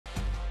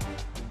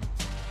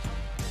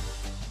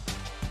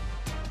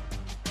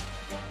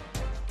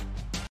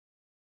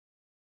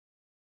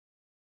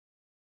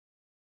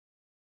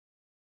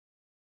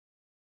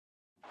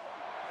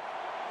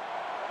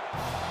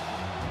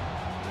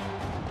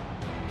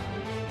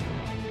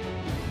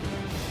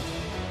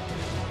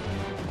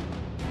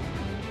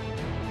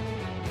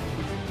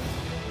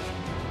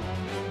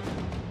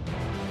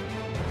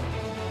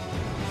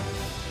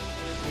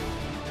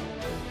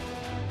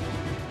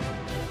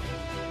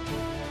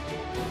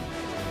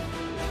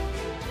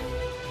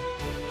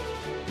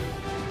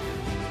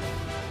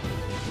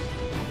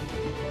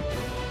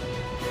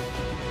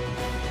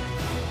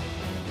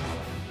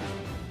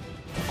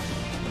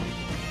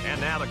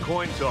Now the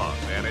coin toss,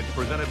 and it's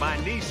presented by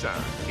Nissan.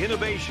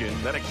 Innovation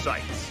that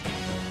excites.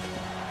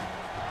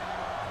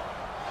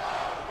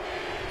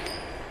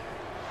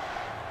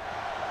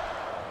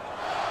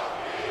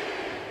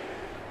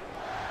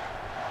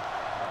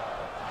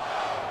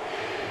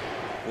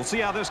 We'll see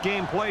how this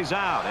game plays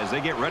out as they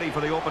get ready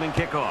for the opening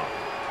kickoff.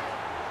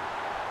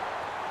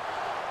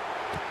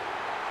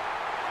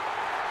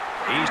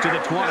 He's to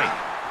the 20.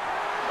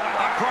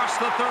 Across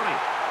the 30.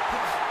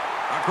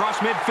 Across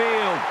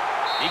midfield.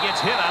 He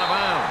gets hit out of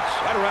bounds.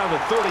 Right around the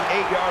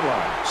 38-yard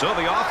line. So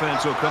the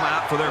offense will come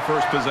out for their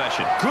first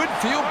possession. Good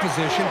field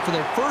position for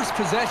their first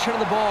possession of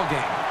the ball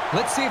game.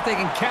 Let's see if they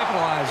can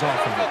capitalize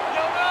off of it.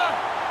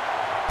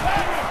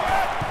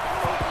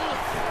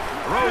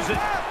 Throws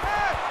it.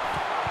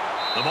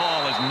 The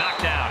ball is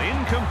knocked out,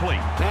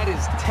 incomplete. That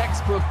is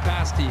textbook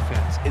pass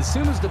defense. As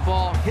soon as the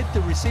ball hit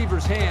the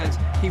receiver's hands,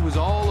 he was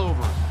all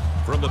over it.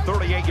 From the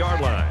 38-yard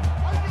line,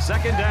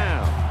 second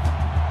down.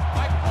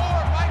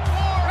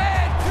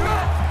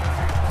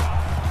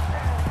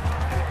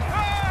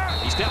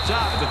 He steps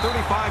out at the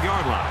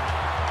 35-yard line.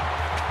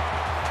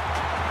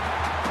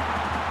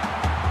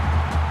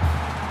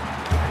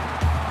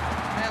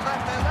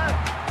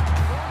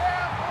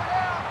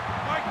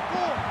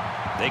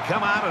 They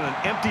come out in an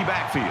empty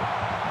backfield.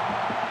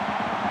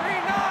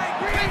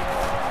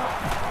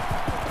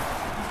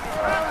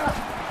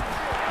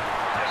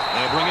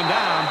 They'll bring him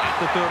down at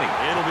the 30.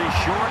 It'll be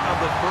short of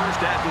the first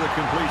after the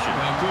completion.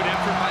 Well, good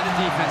effort by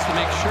the defense to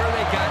make sure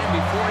they got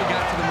him before he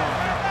got to the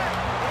mark.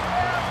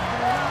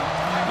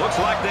 Looks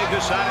like they've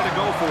decided to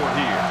go for it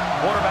here.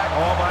 Quarterback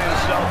all by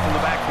himself in the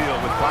backfield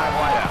with 5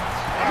 wideouts.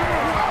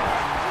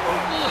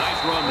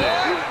 Nice run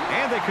there.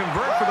 And they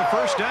convert for the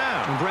first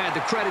down. And Brad,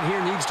 the credit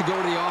here needs to go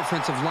to the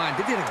offensive line.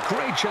 They did a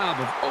great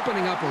job of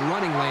opening up a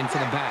running lane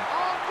for the back.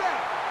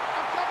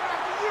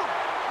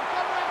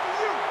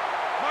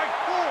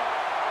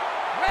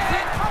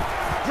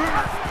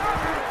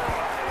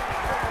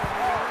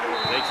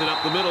 Takes it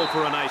up the middle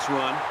for a nice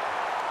run.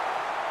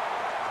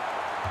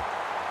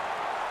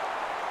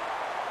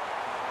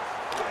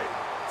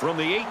 From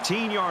the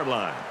 18-yard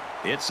line,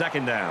 it's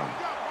second down.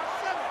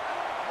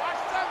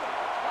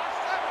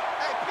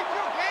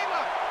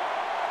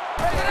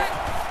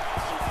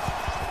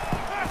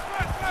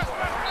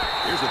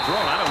 Here's the throw.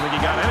 I don't think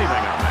he got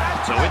anything on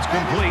that. So it's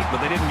complete, but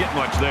they didn't get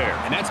much there.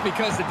 And that's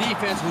because the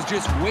defense was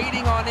just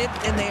waiting on it,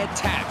 and they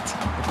attacked.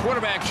 The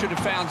quarterback should have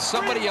found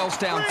somebody else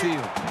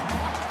downfield.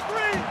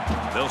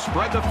 They'll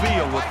spread the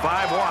field with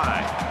 5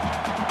 wide.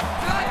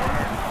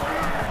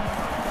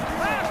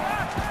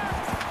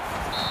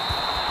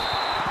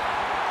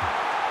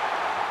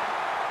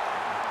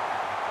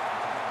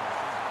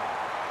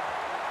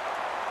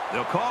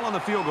 They'll call on the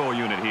field goal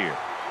unit here.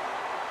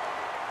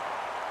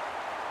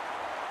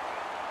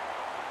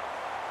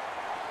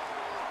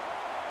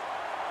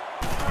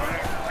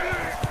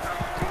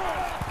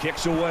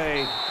 Kicks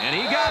away, and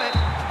he got it.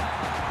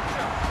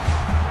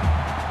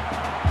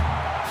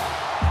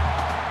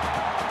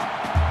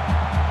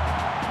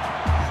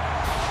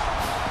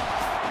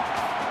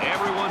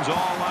 Everyone's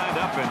all lined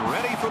up and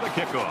ready for the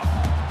kickoff.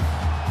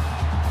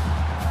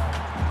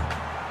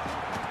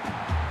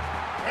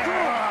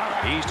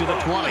 He's to the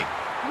 20.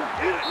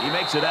 He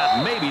makes it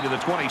out maybe to the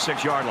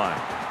 26-yard line.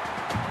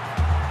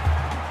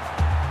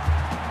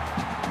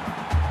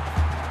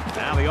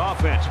 Now the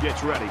offense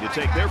gets ready to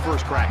take their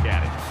first crack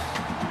at it.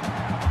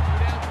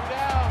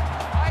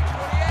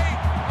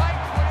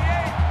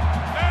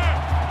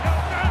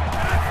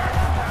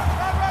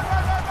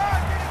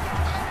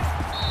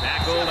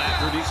 Tackled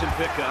after a decent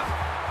pickup.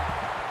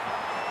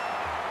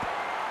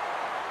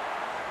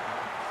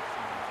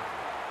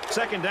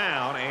 Second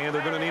down, and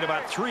they're going to need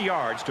about 3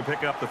 yards to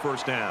pick up the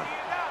first down.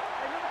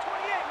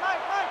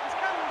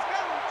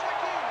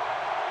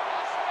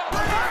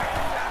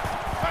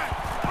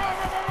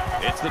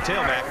 It's the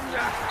tailback.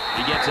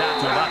 He gets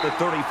out to about the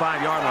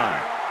 35-yard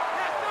line.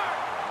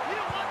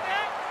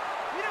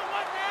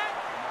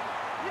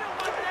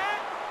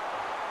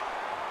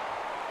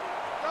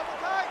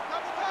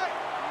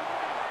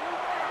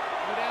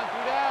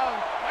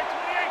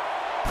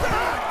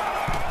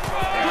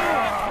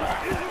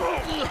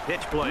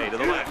 Pitch play to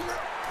the left.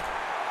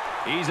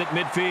 He's at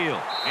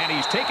midfield, and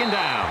he's taken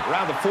down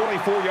around the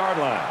 44-yard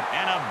line.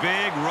 And a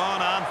big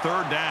run on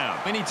third down.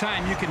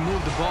 Anytime you can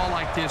move the ball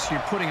like this, you're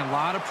putting a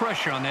lot of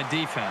pressure on that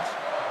defense.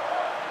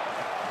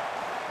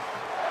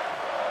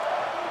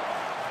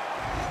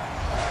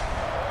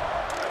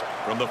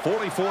 From the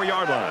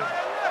 44-yard line,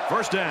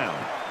 first down.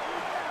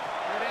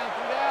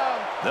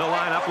 They'll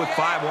line up with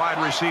 5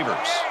 wide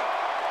receivers.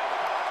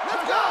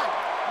 Let's go!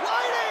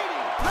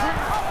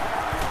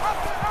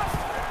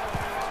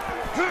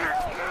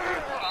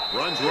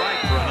 Runs right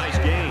for a nice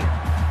gain.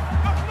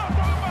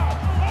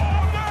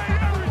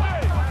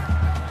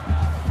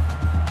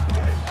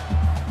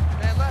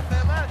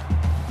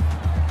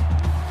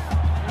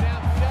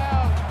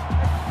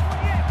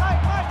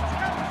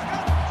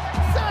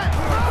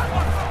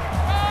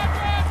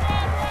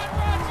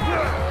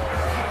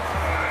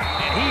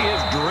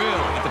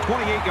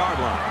 28-yard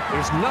line.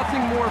 There's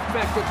nothing more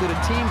effective that a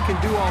team can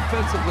do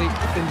offensively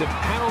than to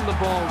pound the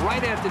ball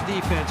right at the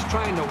defense,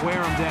 trying to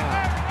wear them down.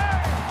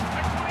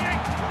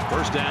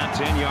 First down,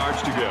 10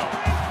 yards to go.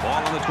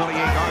 Ball on the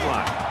 28-yard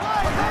line.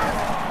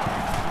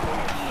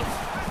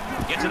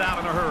 Gets it out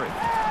in a hurry.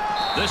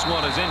 This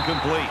one is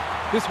incomplete.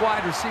 This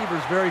wide receiver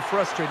is very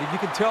frustrated. You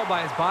can tell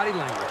by his body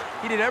language.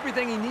 He did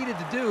everything he needed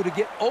to do to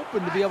get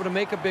open to be able to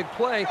make a big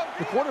play.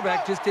 The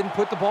quarterback just didn't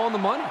put the ball in the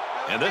money.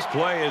 And this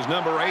play is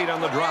number 8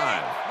 on the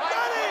drive.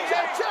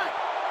 Check, check.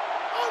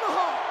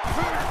 Omaha.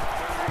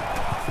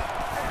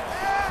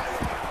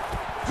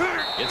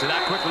 Gets it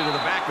out quickly to the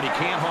back, but he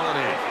can't haul it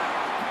in.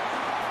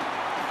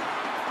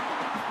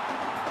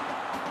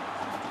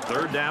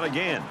 Third down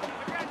again.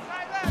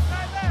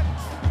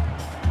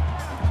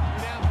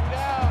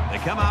 They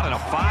come out in a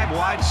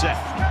 5-wide set.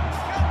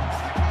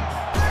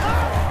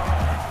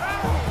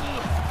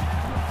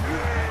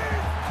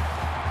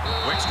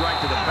 Quick strike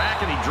to the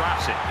back, and he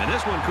drops it. And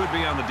this one could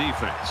be on the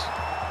defense.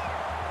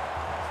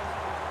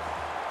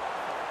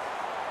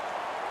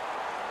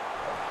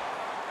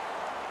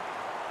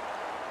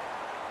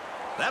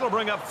 That'll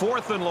bring up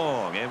 4th and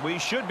long, and we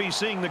should be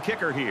seeing the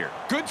kicker here.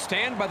 Good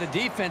stand by the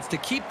defense to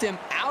keep them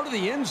out of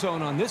the end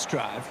zone on this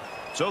drive.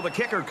 So the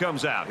kicker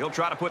comes out. He'll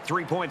try to put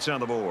 3 points on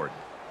the board.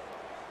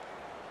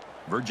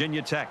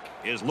 Virginia Tech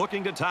is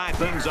looking to tie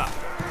things up.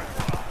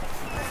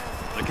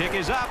 The kick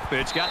is up.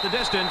 It's got the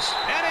distance,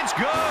 and it's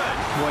good.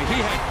 Boy, he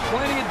had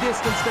plenty of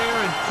distance there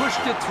and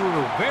pushed it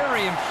through.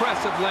 Very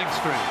impressive leg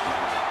strength.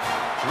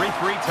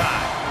 3-3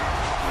 tie.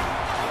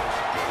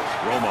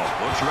 Romo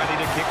looks ready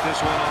to kick this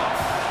one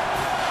off.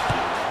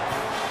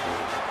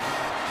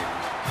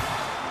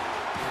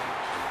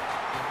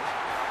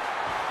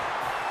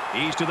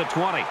 He's to the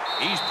 20.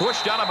 He's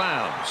pushed out of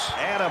bounds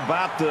at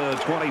about the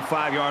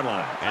 25-yard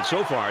line. And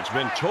so far, it's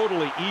been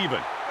totally even.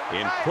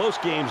 In close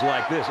games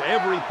like this,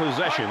 every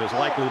possession is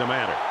likely to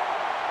matter.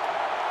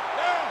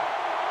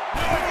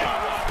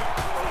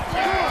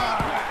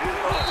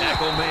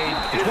 Tackle made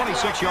at the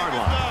 26-yard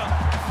line.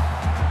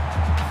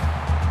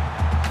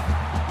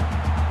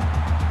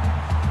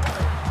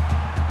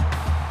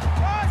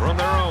 From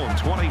their own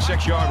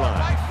 26-yard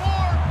line.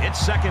 It's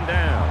second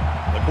down.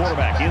 The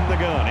quarterback in the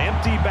gun.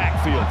 Empty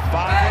backfield.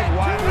 5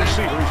 wide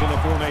receivers in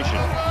the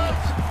formation.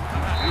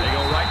 They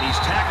go right, and he's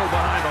tackled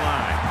behind the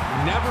line.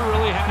 Never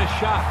really had a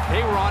shot.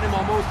 They were on him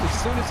almost as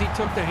soon as he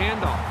took the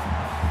handoff.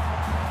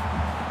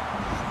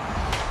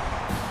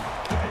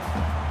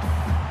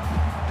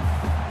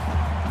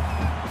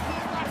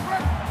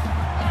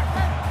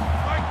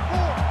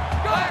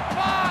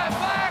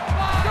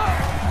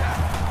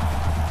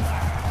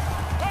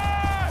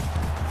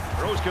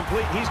 Throws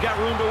complete. He's got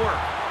room to work.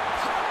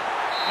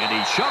 And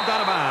he shoved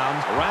out of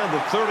bounds around the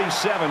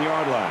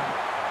 37-yard line.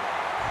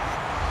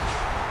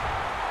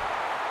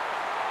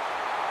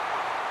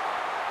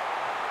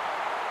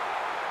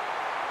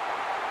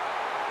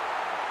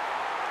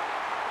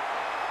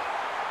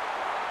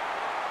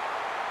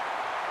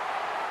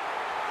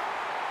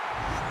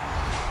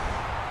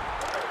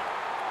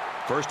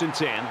 First and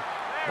 10.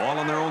 Ball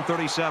on their own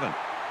 37.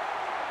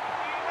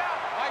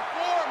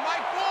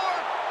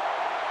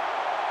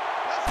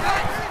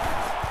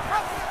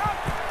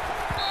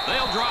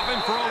 They'll drop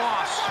him for a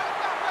loss.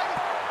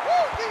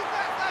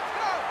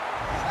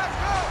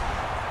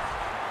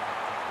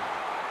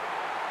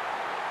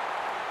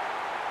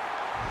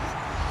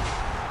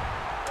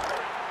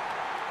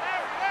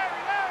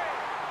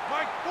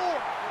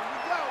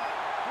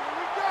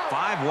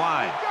 Five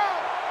wide.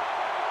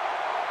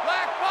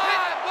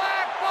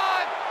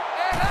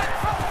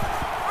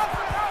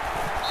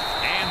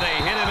 And they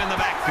hit him in the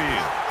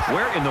backfield.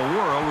 Where in the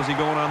world was he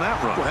going on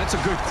that run? Well, that's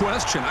a good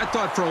question. I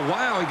thought for a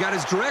while he got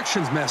his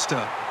directions messed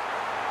up.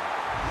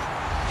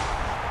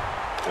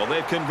 Well,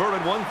 they've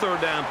converted one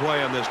third down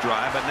play on this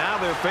drive, but now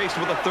they're faced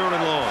with a 3rd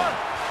and long.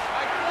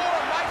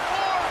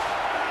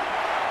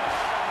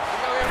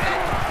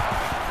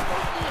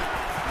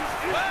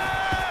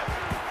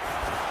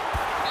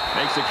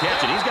 Makes the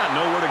catch, and he's got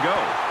nowhere to go.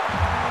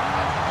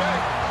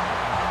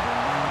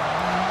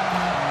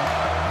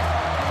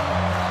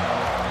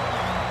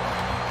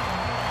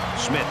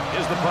 Smith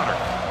is the punter.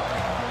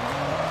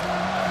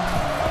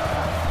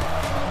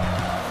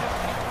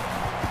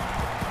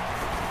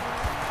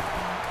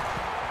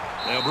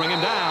 They'll bring him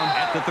down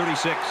at the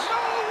 36.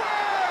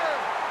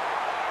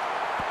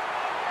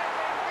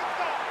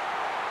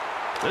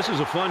 This is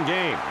a fun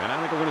game, and I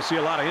think we're going to see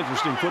a lot of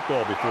interesting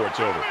football before it's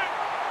over.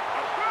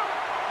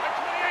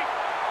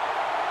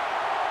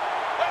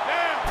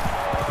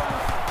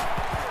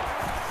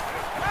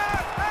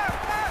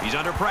 He's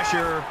under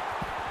pressure.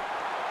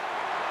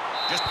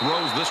 Just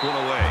throws this one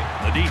away.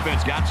 The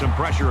defense got some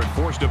pressure and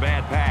forced a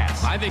bad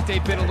pass. I think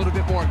they've been a little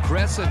bit more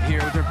aggressive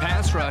here with their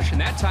pass rush, and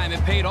that time it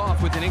paid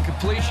off with an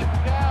incompletion.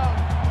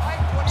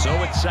 So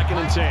it's 2nd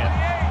and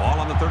 10.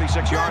 Ball on the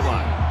 36-yard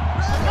line.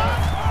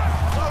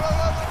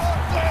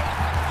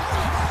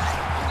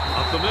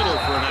 Up the middle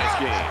for a nice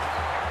gain.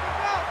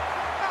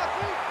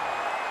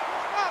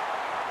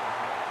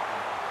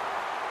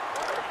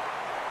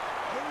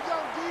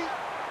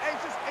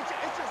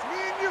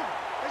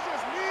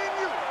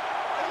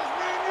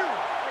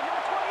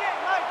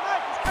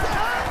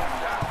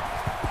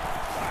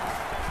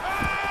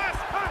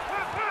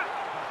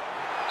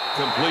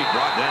 Incomplete.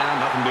 Brought down.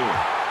 Nothing doing.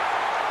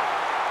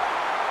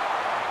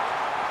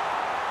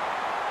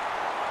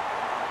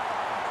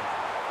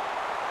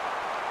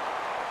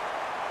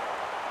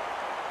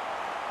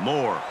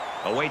 Moore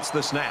awaits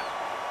the snap.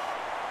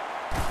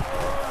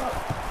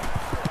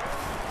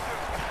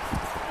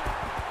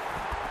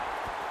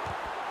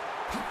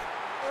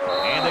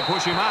 And they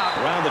push him out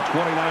around the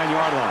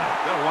 29-yard line.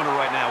 Gotta wonder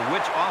right now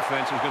which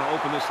offense is going to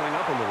open this thing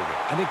up a little bit.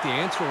 I think the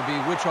answer will be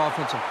which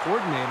offensive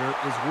coordinator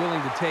is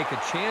willing to take a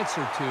chance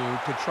or two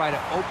to try to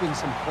open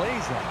some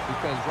plays up.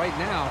 Because right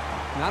now,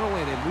 not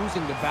only are they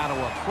losing the battle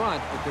up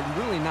front, but they're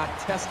really not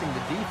testing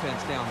the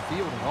defense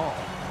downfield at all.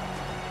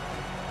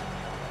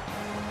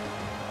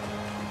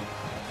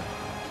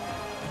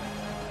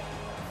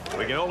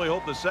 We can only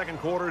hope the second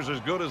quarter is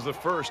as good as the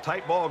first.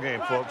 Tight ball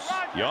game, folks.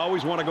 You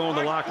always want to go in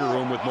the locker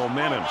room with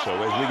momentum, so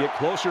as we get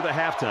closer to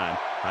halftime,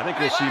 I think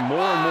we'll see more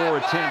and more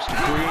attempts to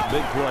create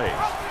big plays.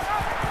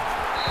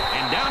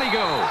 And down he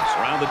goes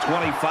around the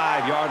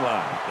 25-yard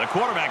line. The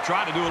quarterback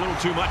tried to do a little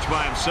too much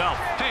by himself.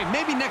 Hey,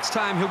 maybe next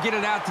time he'll get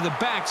it out to the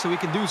back so he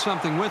can do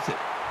something with it.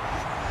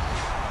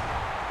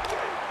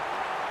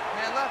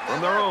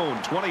 From their own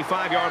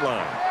 25-yard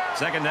line.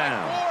 Second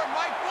down.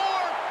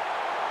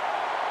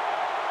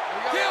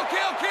 Kill,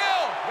 kill,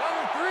 kill!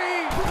 Number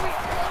 3!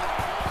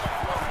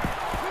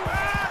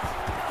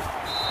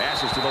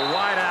 Passes to the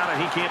wide out,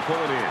 and he can't pull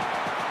it in.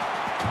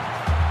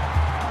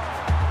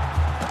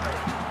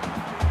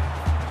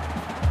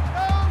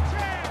 No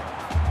chance!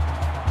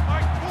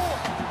 Mike 4!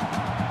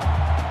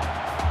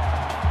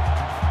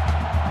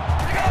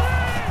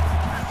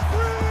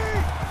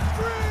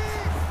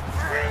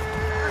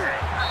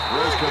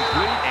 Throws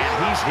complete, and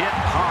he's hit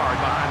hard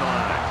behind the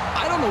line.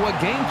 I don't know what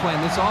game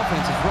plan this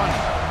offense is running.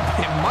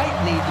 It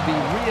might need to be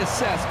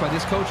reassessed by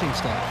this coaching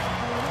staff.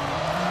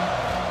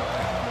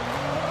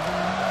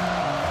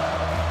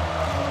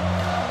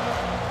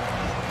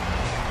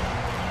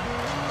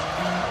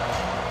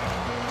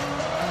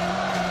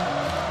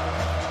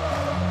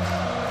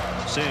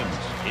 Sims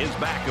is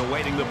back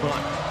awaiting the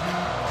punt.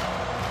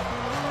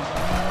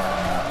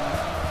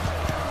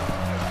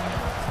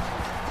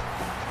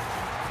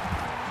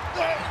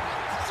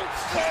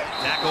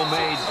 Tackle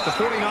made at the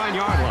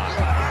 49-yard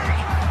line.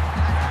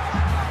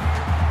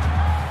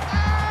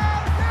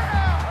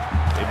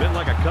 Been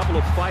like a couple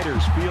of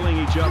fighters feeling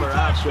each other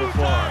out so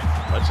far.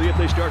 Let's see if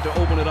they start to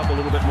open it up a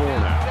little bit more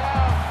now.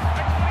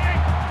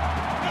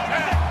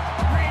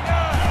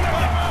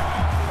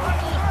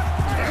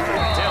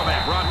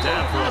 Tailback brought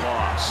down for a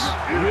loss.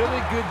 Really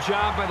good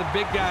job by the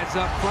big guys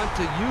up front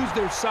to use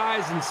their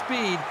size and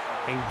speed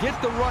and get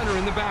the runner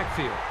in the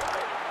backfield.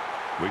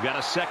 We've got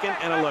a 2nd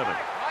and 11.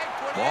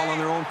 Ball on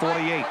their own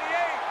 48.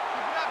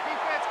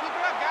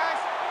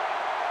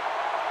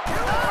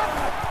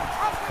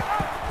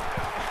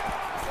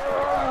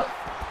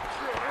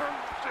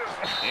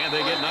 And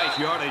they get nice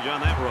yardage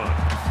on that run.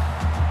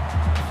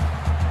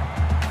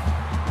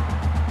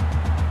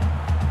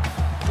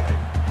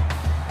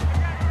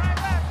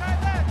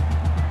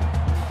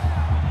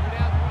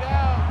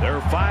 There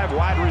are 5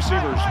 wide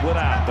receivers split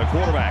out. The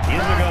quarterback in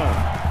the gun.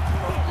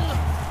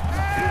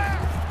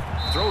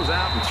 Throws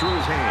out and through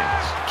his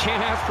hands.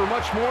 Can't ask for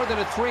much more than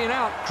a 3 and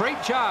out.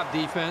 Great job,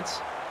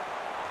 defense.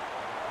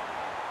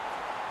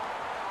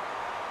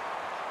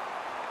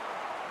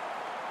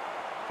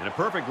 In a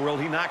perfect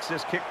world, he knocks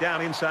this kick down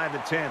inside the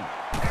 10.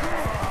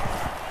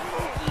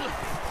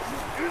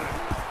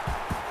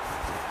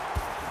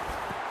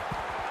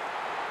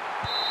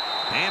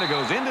 And it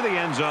goes into the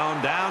end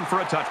zone, down for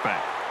a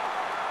touchback.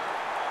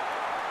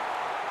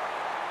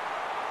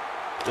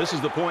 This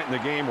is the point in the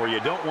game where you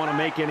don't want to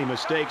make any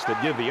mistakes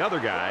that give the other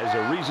guys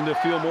a reason to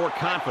feel more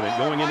confident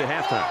going into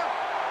halftime.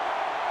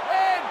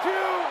 And 2,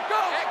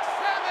 go!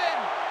 X7!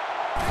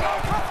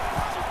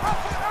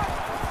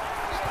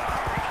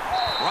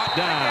 Brought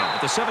down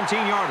at the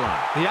 17-yard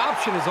line. The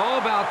option is all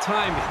about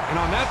timing, and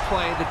on that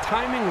play, the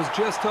timing was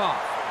just off.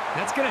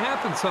 That's going to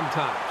happen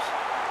sometimes.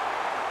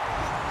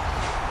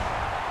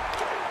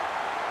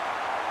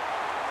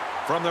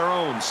 From their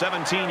own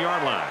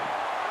 17-yard line.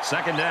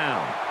 Second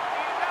down.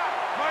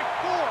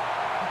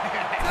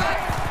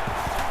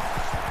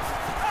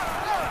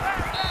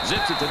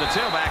 Zips it to the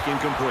tailback,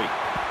 incomplete.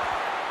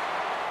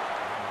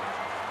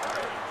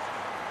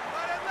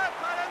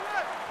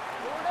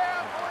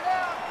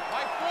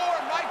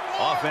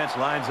 Offense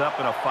lines up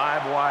in a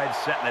 5-wide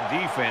set, and the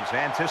defense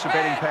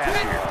anticipating pass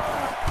here.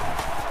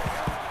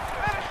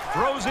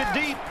 Throws it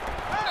deep.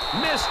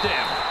 Missed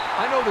him.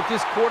 I know that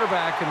this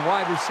quarterback and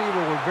wide receiver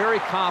were very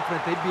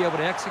confident they'd be able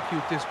to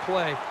execute this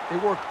play. They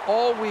worked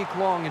all week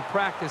long in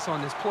practice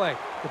on this play.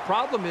 The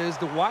problem is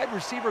the wide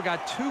receiver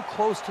got too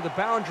close to the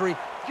boundary,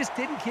 just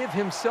didn't give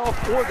himself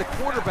or the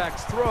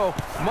quarterback's throw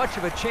much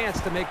of a chance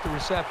to make the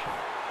reception.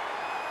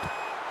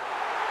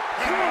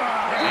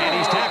 And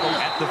he's tackled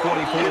at the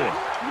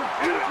 44.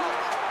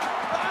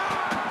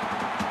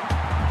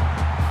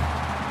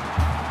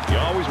 You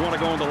always want to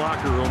go in the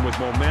locker room with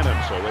momentum,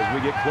 so as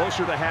we get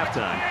closer to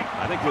halftime,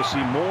 I think we'll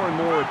see more and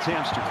more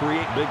attempts to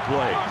create big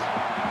plays.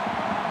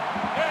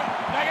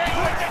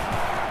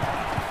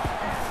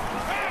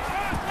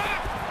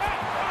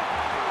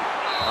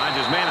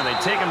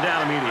 take him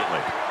down immediately.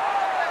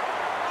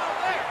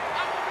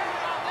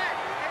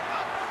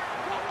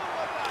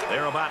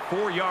 They're about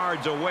 4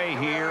 yards away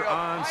here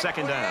on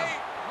second down.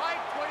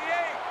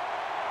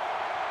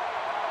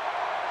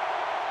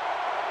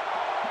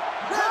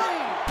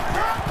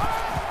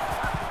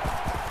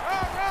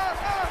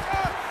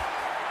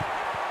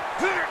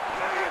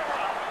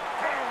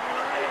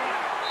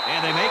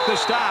 And they make the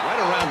stop right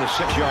around the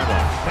 6-yard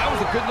line. That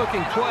was a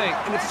good-looking play,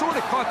 and it sort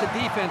of caught the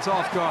defense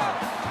off guard.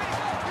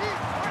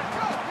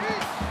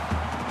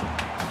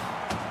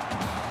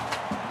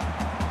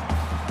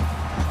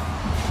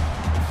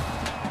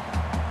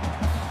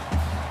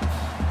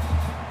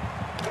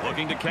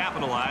 Looking to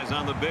capitalize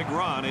on the big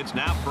run. It's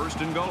now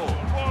first and goal.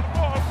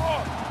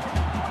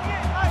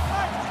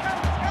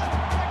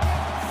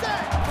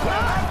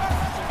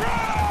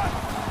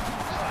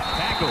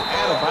 Tackle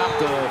at about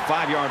the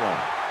 5-yard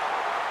line.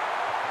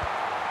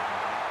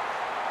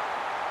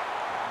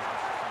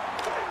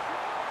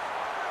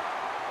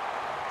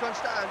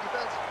 Touchdown,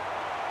 defense.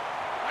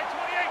 Right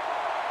 28.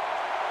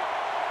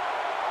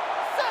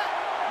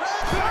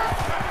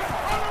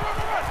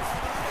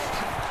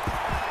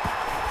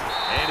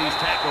 And he's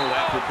tackled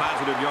after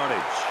positive yardage.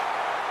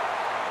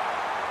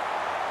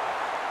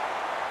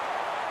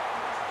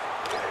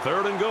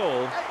 Third and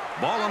goal.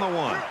 Ball on the 1.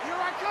 Here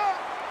I come.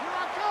 Here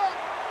I come.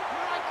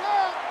 Here I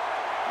come.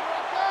 Here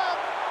I come.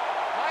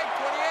 Mike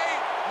 28.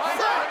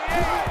 Mike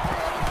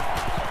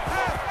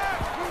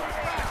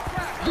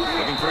 28.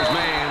 Looking for his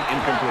man.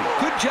 Incomplete.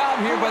 Good job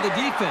here by the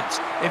defense.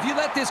 If you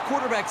let this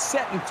quarterback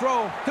set and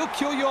throw, he'll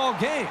kill you all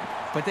game.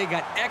 But they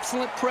got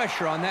excellent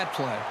pressure on that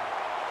play.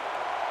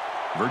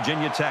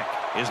 Virginia Tech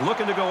is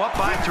looking to go up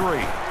by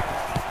 3.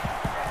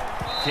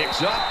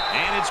 Kicks up,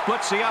 and it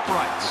splits the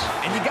uprights.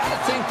 And you got to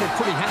think they're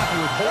pretty happy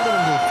with holding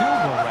them to a field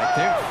goal right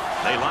there.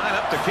 They line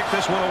up to kick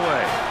this one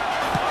away.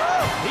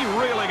 He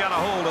really got a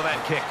hold of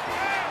that kick.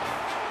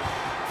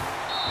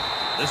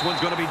 This one's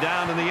going to be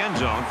down in the end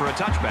zone for a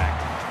touchback.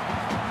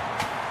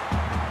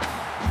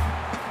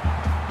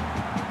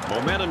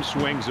 Momentum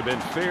swings have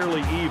been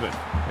fairly even.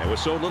 And with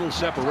so little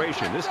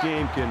separation, this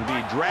game can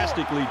be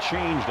drastically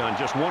changed on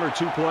just 1 or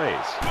 2 plays.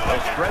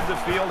 They'll spread the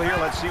field here.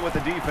 Let's see what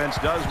the defense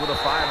does with a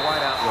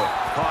 5-wide outlook.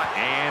 Caught,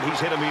 and he's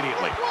hit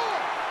immediately.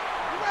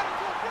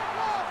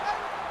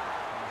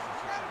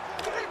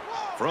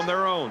 From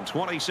their own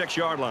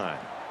 26-yard line.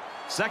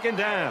 Second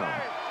down.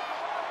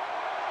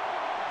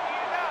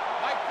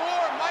 Mike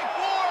 4. Mike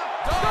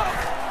 4.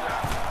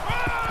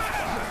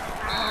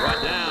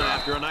 Brought down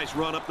after a nice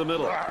run up the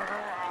middle.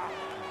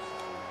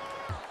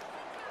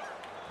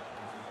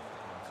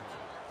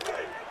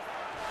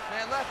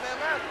 Man left, man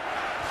left.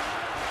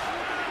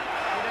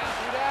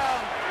 Two down.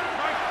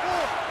 Mike 4.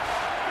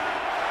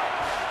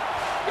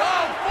 Go,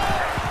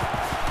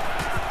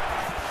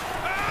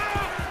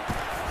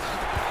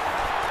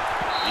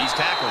 4. He's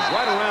tackled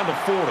right around the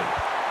 40.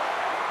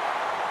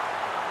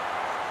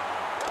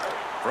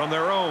 From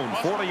their own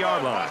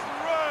 40-yard line.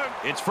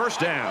 It's first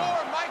down.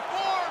 Mike 4.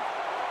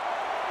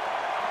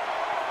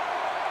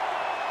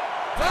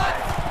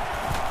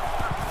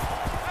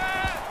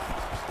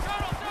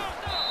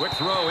 Quick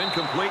throw,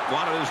 incomplete,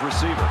 wanted his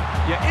receiver.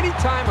 Yeah,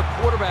 anytime a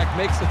quarterback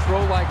makes a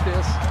throw like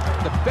this,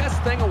 the best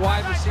thing a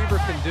wide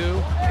receiver can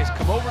do is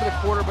come over to the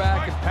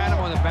quarterback and pat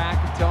him on the back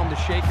and tell him to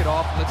shake it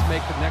off and let's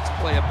make the next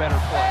play a better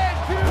play.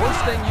 The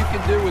worst thing you can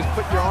do is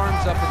put your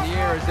arms up in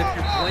the air as if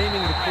you're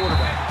blaming the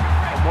quarterback.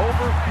 Come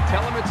over,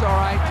 tell him it's all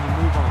right, and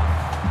move on.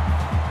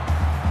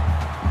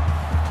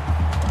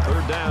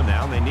 Third down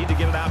now, and they need to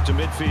get it out to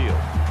midfield.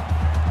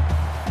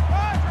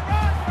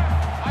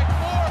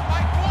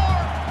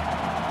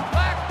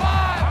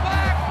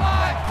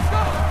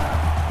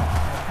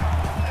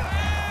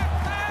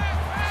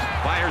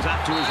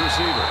 Out to his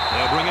receiver.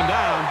 They'll bring him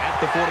down at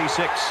the 46.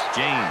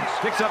 James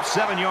picks up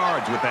 7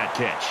 yards with that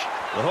catch.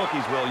 The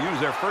Hokies will use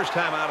their first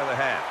time out of the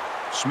half.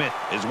 Smith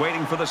is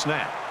waiting for the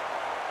snap.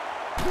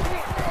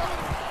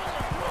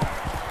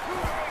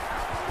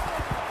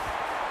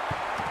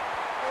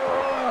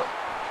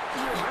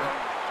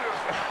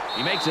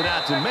 He makes it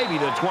out to maybe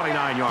the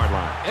 29-yard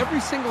line.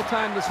 Every single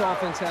time this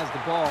offense has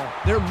the ball,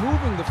 they're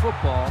moving the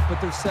football,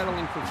 but they're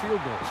settling for field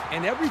goals.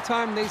 And every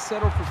time they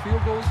settle for field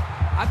goals,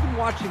 I've been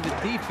watching the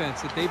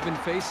defense that they've been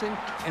facing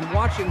and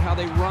watching how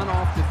they run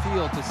off the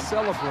field to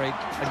celebrate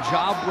a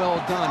job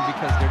well done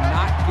because they're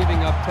not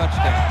giving up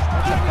touchdowns.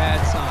 That's a bad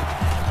sign.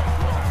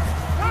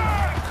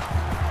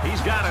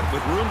 He's got it with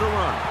room to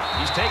run.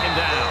 He's taken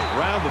down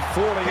around the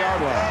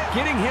 40-yard line.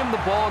 Getting him the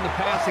ball in the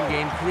passing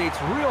game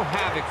creates real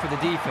havoc for the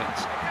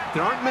defense.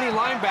 There aren't many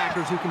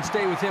linebackers who can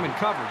stay with him in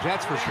coverage,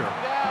 that's for sure.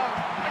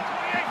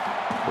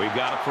 We've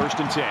got a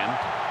first and 10.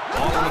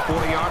 Ball on the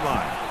 40-yard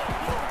line.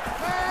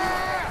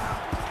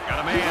 Got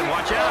a man,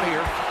 watch out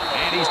here.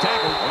 And he's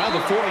tackled around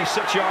the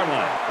 46-yard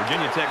line.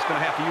 Virginia Tech's going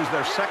to have to use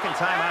their second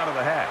time out of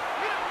the half.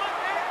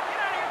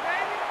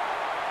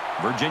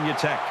 Virginia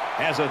Tech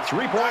has a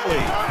 3-point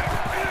lead.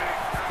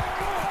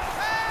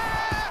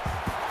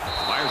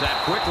 Fires that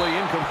Quickly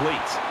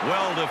incomplete.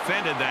 Well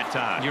defended that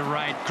time. You're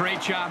right.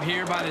 Great job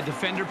here by the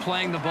defender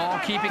playing the ball,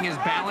 keeping his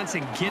balance,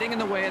 and getting in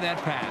the way of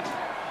that pass.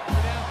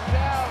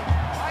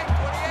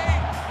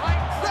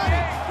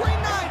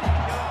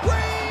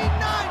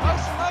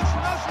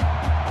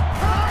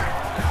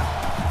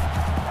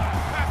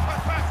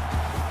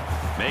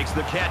 Makes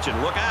the catch and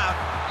look out.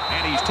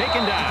 And he's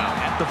taken down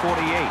at the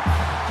 48.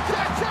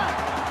 Check, check.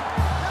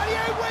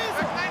 98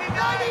 Weasel.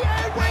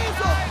 98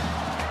 Weasel.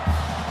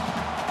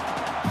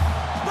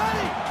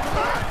 Ready.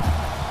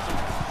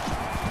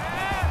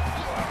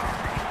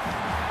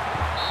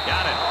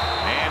 Got it.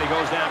 And he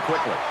goes down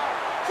quickly.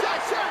 Check,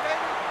 check.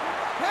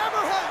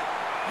 Hammerhead.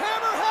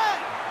 Hammerhead.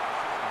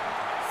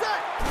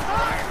 Set.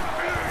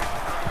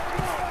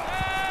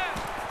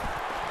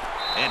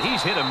 And he's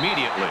hit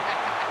immediately.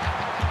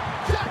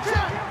 Check,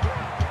 check.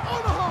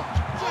 Omaha.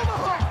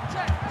 Omaha.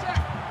 Check, check.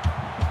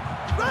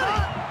 Ready.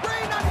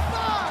 Green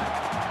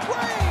 95.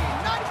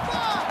 Green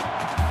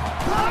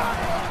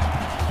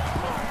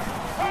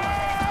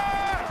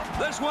 95.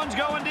 This one's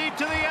going deep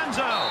to the end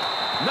zone.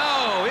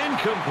 No,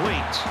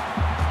 incomplete.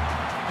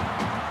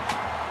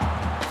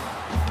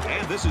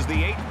 And this is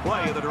the 8th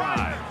play of the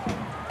drive.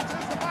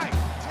 Tis the mic.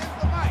 Tis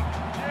the mic.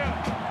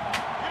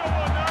 Yeah. You don't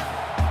want none.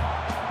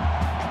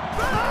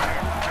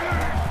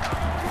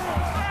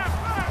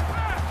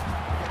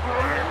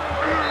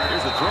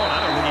 Here's the throw, and I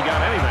don't think he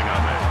got anything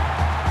on that.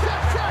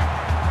 Check, check.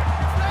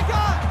 Snake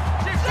on.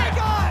 Snake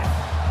on.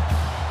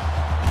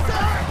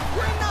 Set.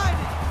 Green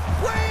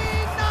 90.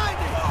 Green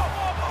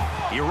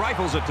 90. He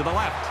rifles it to the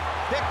left.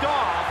 Picked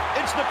off.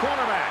 It's the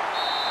cornerback.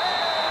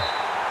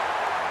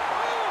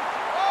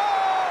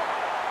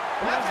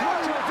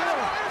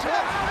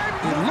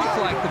 It looked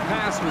like the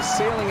pass was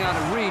sailing out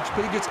of reach,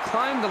 but he just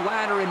climbed the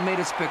ladder and made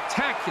a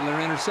spectacular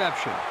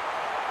interception.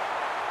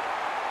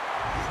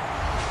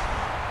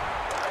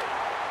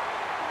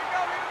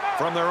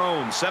 From their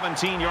own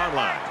 17-yard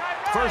line.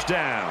 First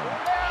down.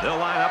 They'll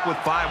line up with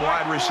 5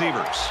 wide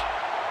receivers.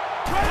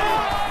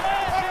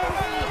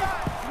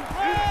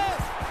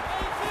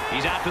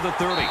 He's out to the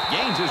 30.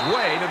 Gains his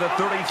way to the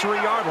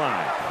 33-yard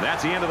line.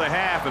 That's the end of the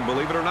half, and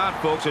believe it or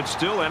not, folks, it's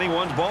still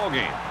anyone's ball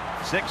game.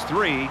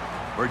 6-3,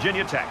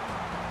 Virginia Tech.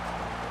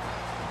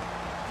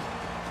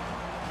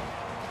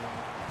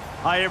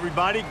 Hi,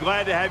 everybody.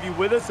 Glad to have you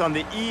with us on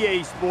the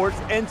EA Sports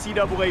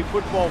NCAA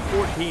Football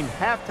 14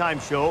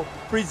 halftime show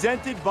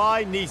presented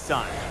by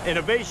Nissan.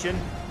 Innovation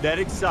that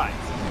excites.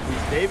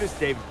 Bruce Davis,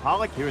 David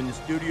Pollack here in the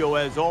studio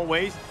as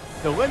always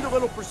to lend a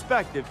little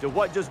perspective to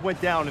what just went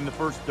down in the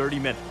first 30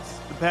 minutes.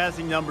 The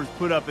passing numbers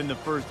put up in the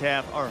first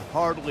half are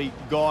hardly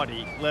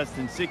gaudy, less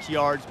than 6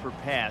 yards per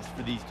pass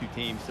for these two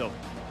teams. So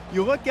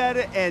you look at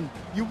it and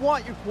you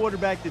want your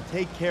quarterback to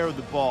take care of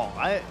the ball.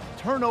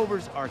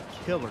 Turnovers are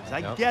killers.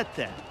 I get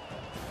that.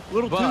 A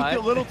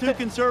little too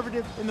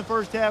conservative in the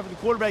first half of the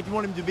quarterback. You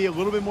want him to be a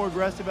little bit more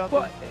aggressive out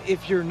there? Well,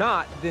 if you're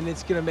not, then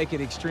it's going to make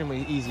it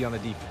extremely easy on the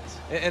defense.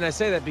 And I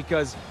say that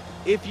because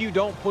if you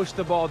don't push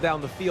the ball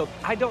down the field,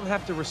 I don't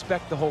have to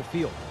respect the whole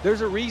field.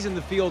 There's a reason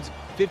the field's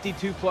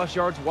 52-plus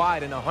yards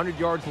wide and 100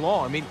 yards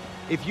long. I mean,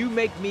 if you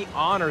make me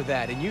honor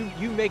that and you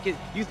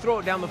throw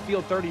it down the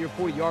field 30 or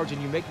 40 yards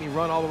and you make me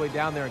run all the way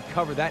down there and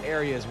cover that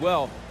area as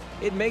well,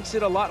 it makes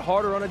it a lot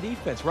harder on a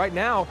defense. Right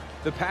now,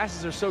 the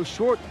passes are so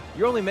short,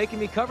 you're only making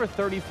me cover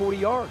 30, 40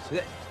 yards.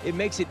 It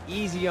makes it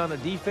easy on a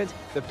defense.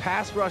 The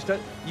pass rush,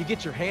 you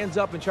get your hands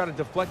up and try to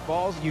deflect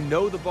balls. You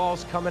know the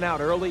ball's coming out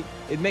early.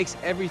 It makes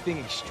everything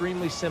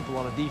extremely simple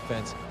on a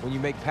defense when you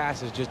make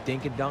passes just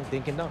dink and dunk,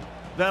 dink and dunk.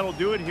 That'll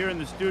do it here in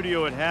the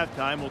studio at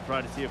halftime. We'll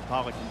try to see if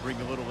Pollack can bring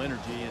a little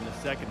energy in the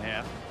second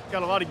half.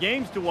 Got a lot of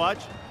games to watch,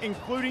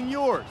 including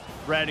yours.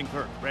 Brad and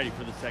Kirk ready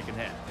for the second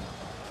half.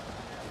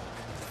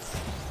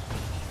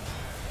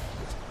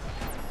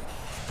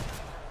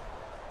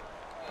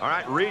 All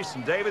right, Reese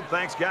and David,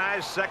 thanks,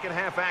 guys. Second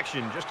half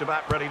action just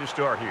about ready to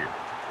start here.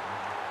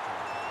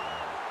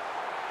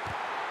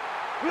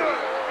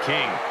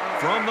 King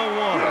from the 1.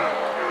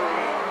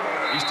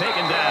 He's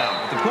taken down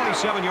at the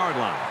 27-yard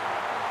line.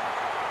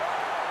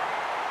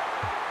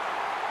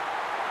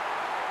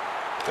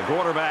 The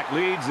quarterback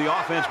leads the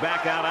offense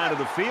back out onto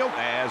the field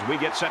as we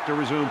get set to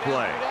resume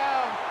play.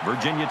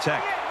 Virginia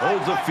Tech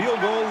holds a field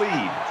goal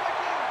lead.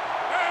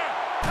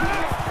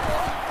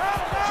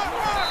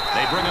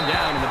 They bring him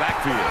down in the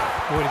backfield.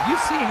 Boy, did you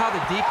see how the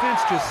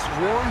defense just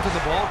swarmed to the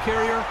ball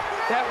carrier?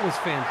 That was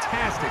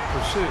fantastic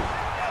pursuit.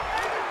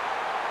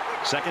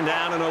 Second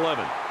down and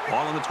 11.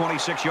 Ball on the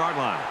 26-yard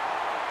line.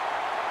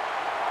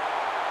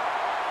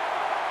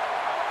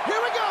 Here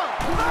we go.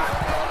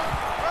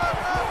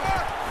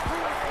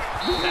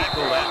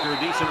 Tackled after a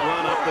decent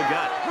run up the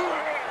gut.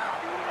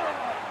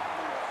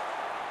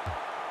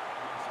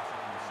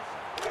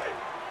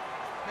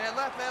 Man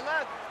left, man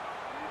left.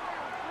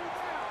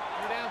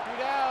 Three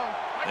down.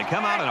 They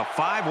come out in a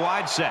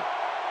 5-wide set.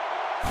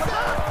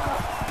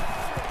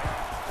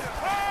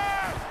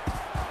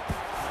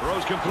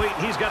 Throws complete.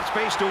 He's got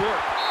space to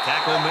work.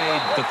 Tackle made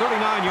at the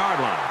 39-yard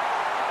line.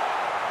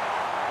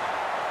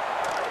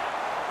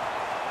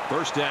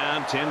 First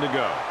down, 10 to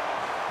go.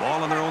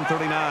 Ball on their own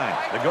 39.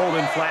 The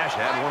Golden Flash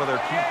had one of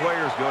their key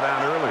players go down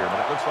earlier,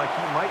 but it looks like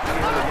he might be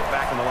able to get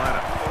back in the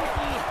lineup.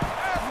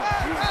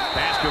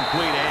 Pass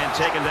complete and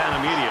taken down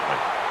immediately.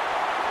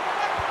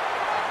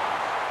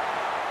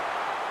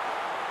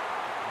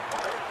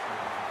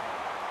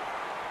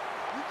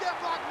 You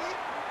can't block me.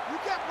 You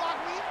can't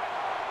block me.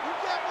 You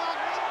can't block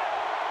me.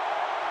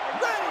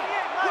 Ready.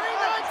 Green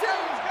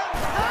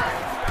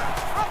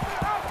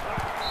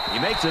 19. He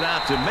makes it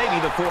out to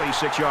maybe the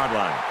 46-yard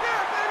line.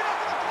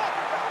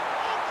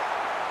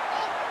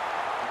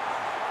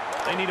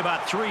 They need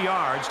about 3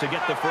 yards to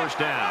get the first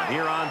down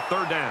here on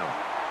 3rd down.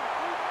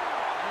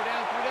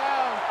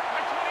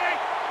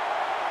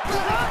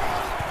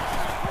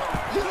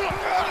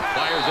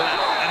 Fires it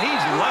out, and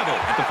he's level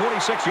at the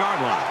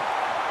 46-yard line.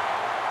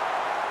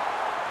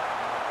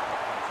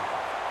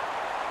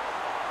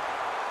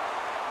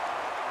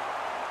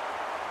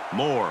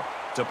 Moore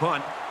to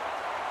punt.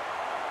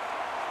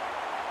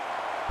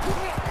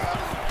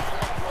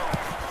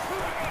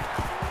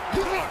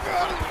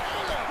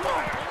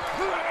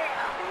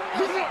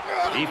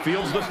 He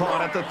fields the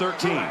punt at the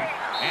 13,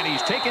 and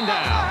he's taken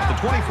down at the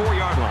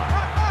 24-yard line.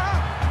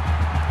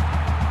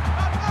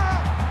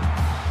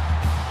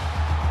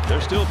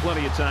 There's still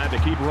plenty of time to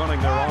keep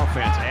running their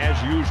offense as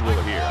usual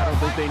here. I don't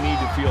think they need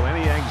to feel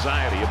any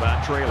anxiety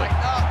about trailing.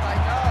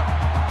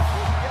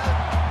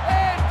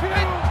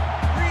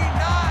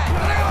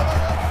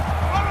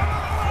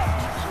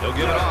 They'll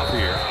get it off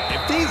here.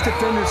 If these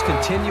defenders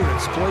continue to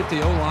exploit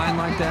the O-line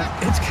like that,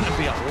 it's going to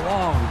be a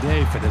long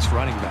day for this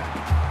running back.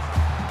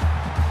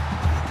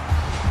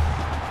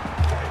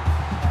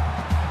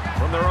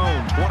 From their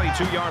own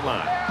 22-yard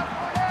line,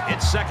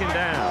 it's 2nd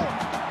down.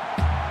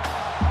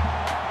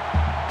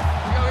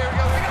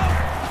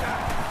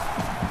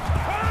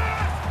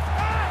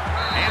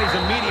 And he's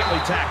immediately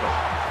tackled.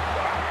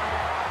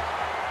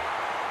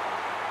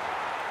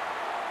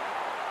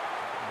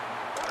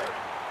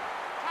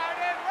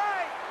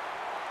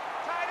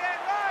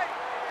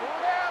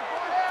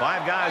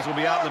 Five guys will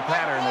be out in the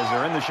pattern as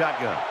they're in the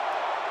shotgun.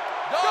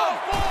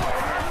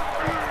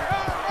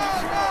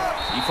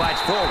 He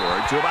fights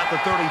forward to about the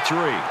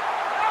 33.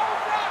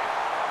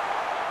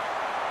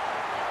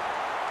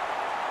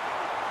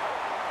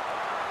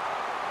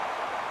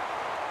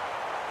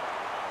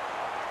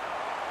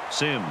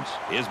 Sims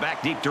is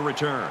back deep to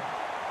return.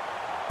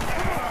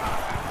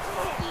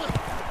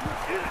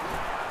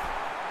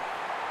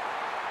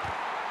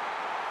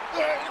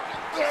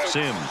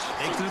 Sims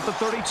takes it at the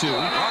 32,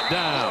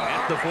 down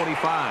at the 45.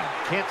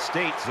 Kent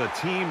State's a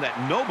team that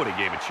nobody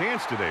gave a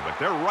chance today, but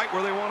they're right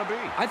where they want to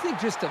be. I think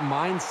just the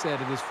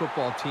mindset of this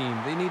football team,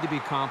 they need to be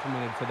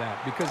complimented for that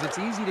because it's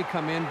easy to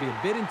come in, be a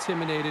bit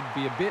intimidated,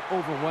 be a bit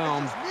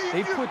overwhelmed.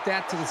 They've put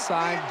that to the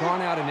side,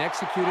 gone out and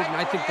executed, and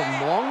I think the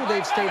longer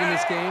they've stayed in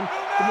this game,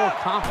 the more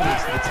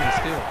confidence that's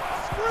instilled.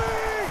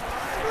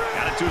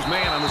 Got it to his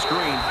man on the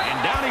screen, and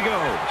down he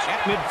goes at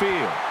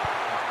midfield.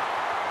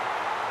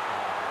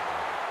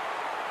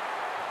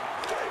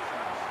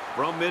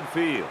 From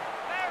midfield,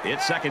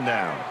 it's 2nd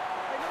down.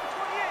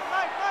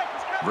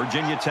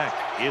 Virginia Tech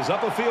is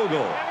up a field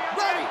goal.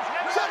 Ready.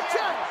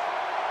 Check.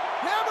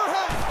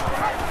 Hammerhead.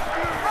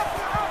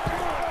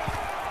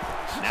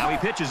 Now he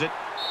pitches it.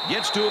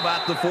 Gets to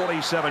about the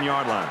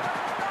 47-yard line.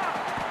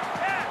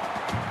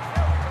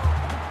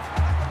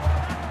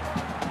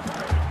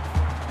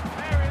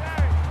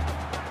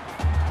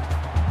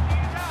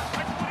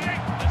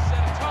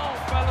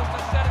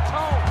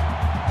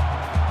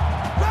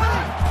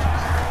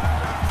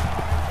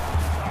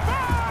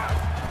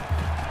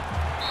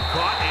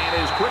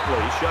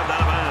 Quickly shoved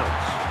out of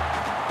bounds.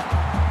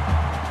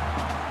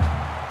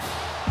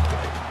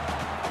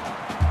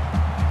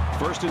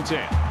 First and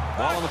 10.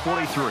 Ball on the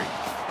 43.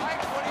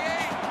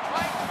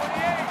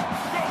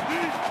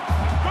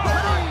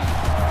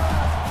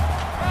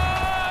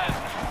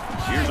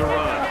 Here's a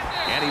run.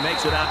 And he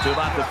makes it out to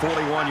about the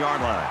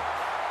 41-yard line.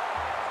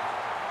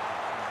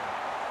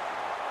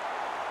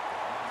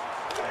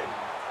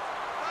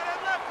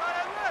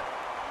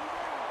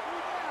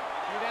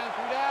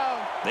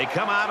 They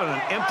come out in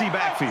an empty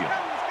backfield.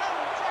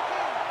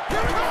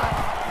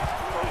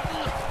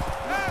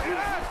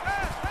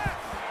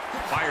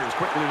 Fires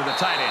quickly to the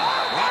tight end.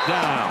 Brought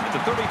down at the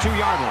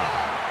 32-yard line.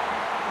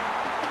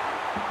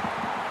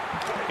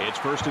 It's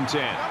 1st and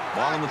 10.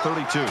 Ball on the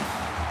 32.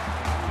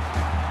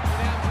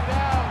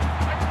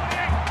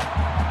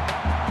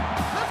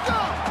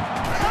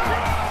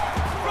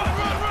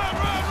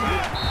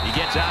 He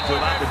gets out to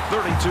about the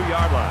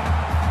 32-yard line.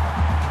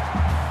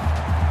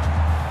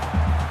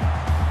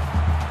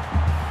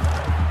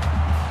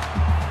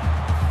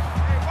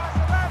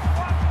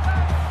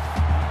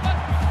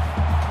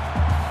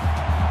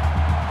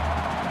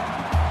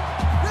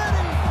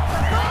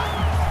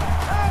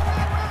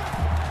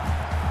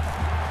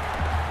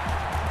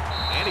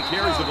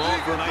 Carries the ball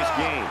for a nice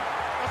gain.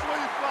 That's where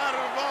you fly to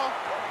the ball.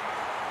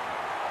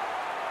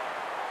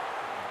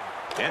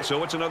 And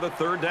so it's another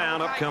 3rd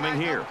down upcoming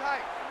here. 3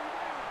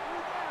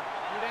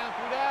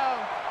 down.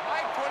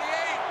 Mike 28.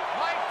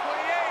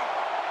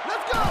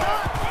 Let's go.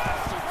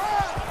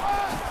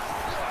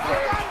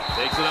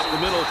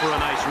 middle for a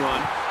nice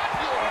run.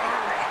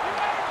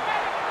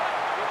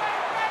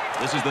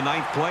 This is the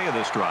 9th play of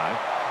this drive.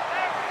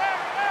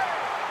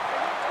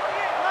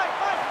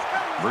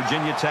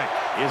 Virginia Tech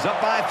is up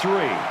by 3.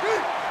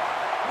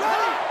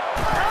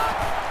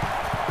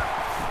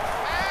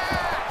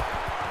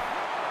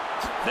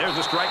 There's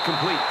a strike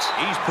complete.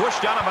 He's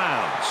pushed out of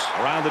bounds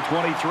around the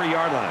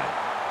 23-yard line.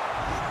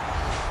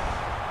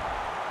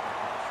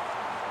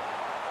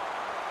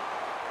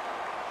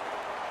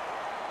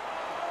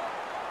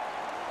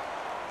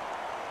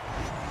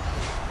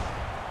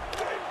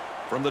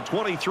 From the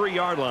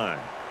 23-yard line.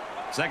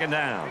 Second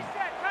down.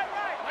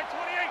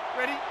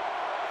 Ready?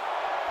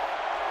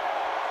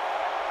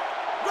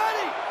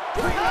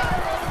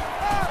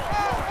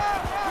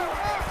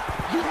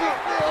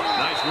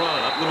 Nice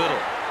run up the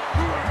middle.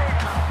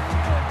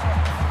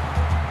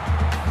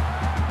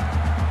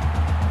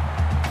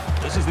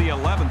 This is the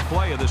 11th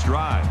play of this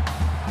drive.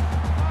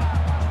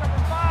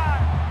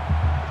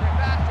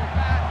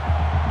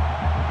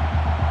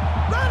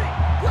 Ready?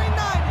 Green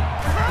 90.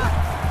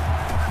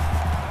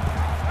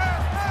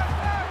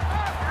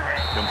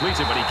 Completes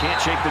it, but he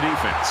can't shake the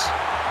defense.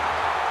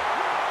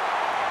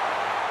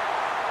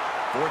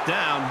 4th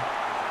down.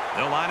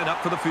 They'll line it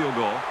up for the field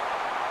goal.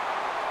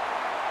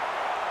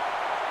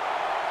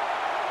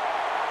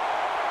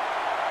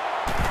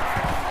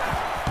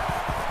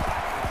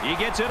 He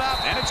gets it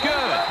up, and it's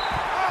good.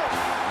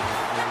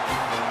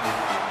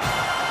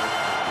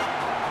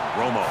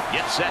 Romo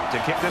gets set to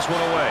kick this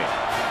one away.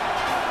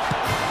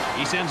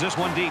 He sends this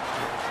one deep.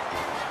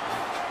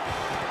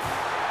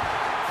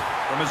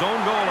 From his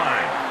own goal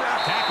line.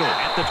 Tackle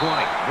at the 20.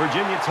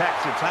 Virginia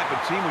Tech's the type of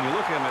team, when you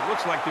look at them, it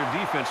looks like their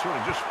defense sort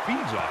of just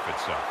feeds off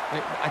itself.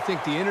 I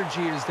think the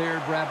energy is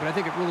there, Brad, but I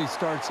think it really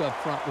starts up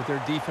front with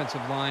their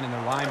defensive line and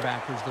their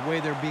linebackers, the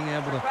way they're being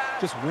able to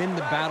just win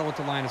the battle at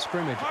the line of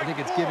scrimmage. I think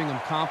it's giving them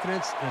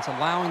confidence, and it's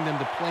allowing them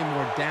to play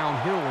more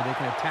downhill where they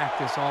can attack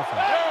this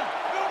offense.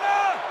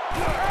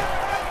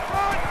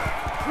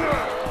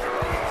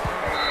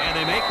 And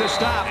they make the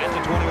stop at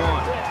the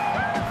 21.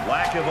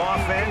 Lack of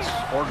offense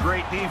or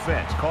great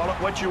defense. Call it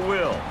what you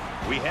will.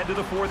 We head to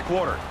the 4th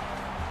quarter.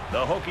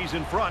 The Hokies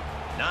in front,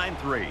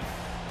 9-3.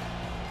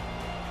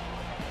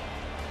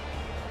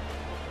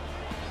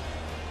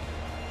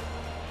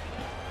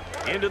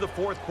 Into the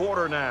 4th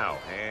quarter now,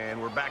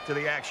 and we're back to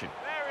the action.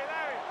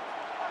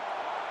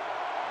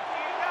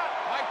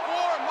 Mike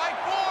 4.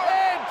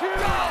 And 2.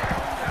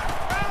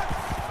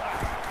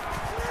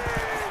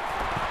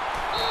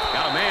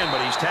 Got a man,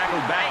 but he's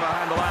tackled back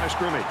behind the line of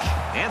scrimmage.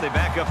 And they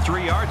back up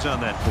 3 yards on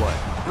that play.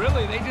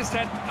 Really, they just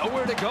had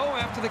nowhere to go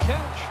after the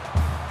catch.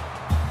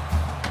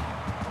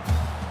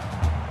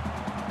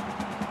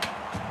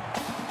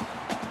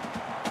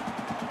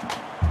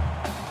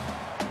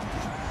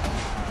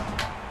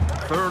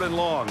 3rd and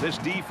long. This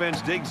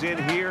defense digs in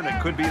here, and it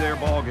could be their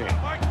ball game.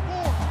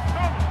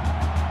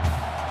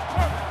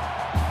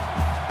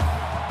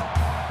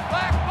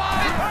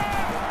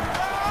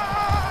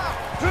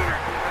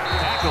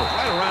 Tackle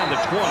right around the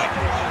 20.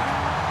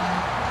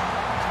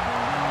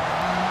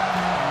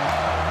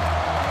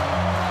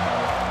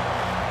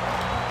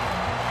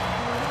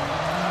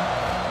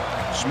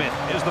 Smith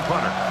is the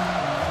punter.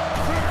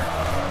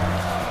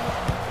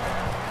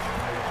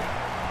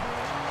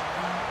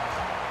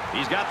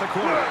 He's got the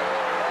corner.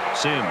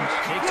 Sims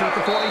takes it at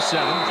the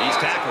 47. He's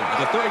tackled at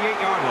the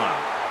 38-yard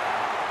line.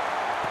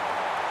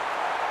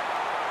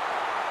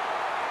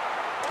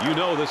 You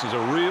know this is a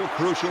real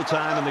crucial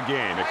time in the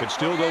game. It could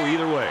still go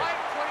either way.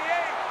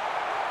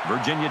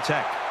 Virginia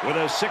Tech With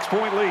a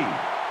 6-point lead.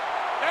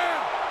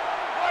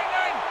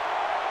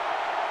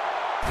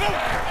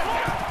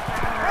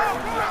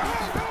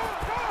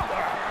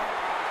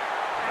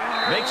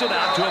 makes it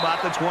out to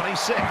about the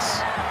 26.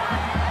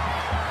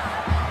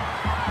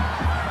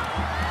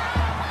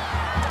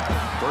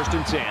 1st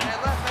and 10.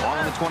 Ball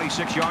on the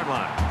 26-yard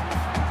line.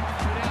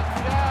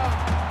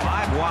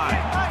 5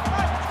 wide.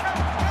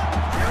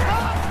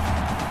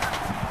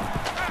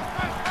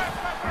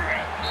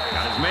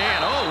 Got his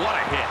man. Oh, what a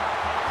hit.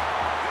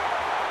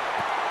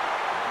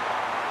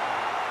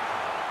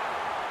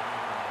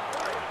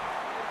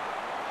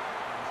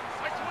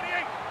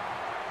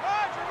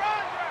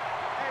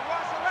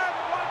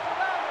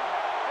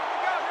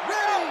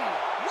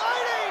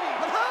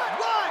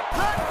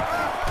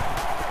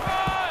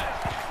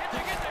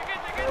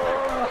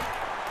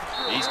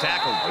 He's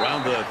tackled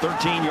around the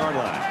 13-yard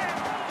line.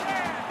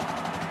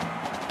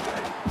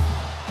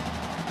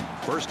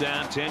 1st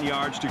down, 10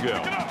 yards to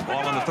go.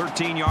 Ball on the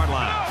 13-yard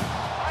line.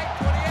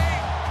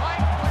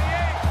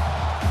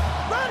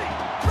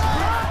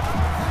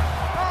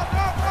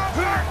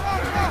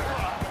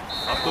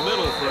 Up the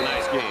middle for a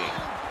nice gain.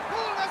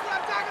 That's what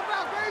I'm talking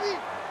about, baby.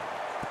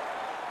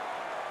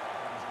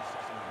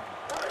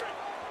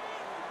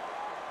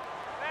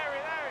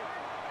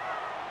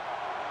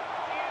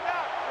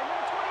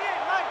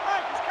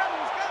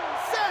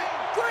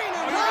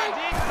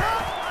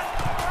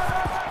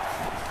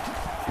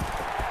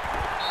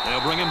 They'll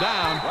bring him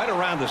down right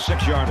around the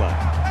 6-yard line.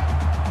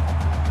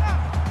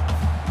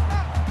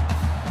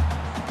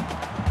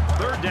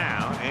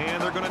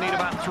 they're going to need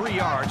about 3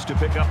 yards to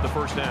pick up the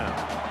first down.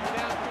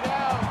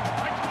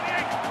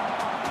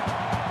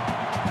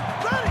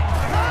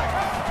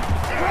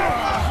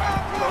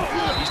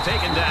 He's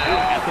taken down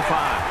at the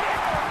 5.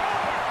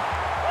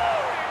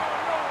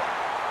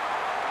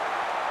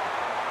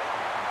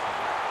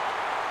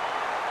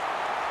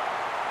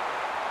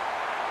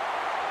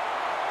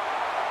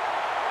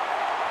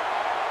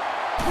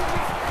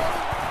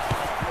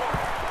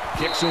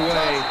 Kicks away,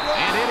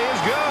 and it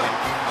is good.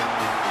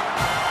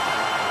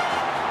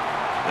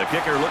 The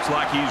kicker looks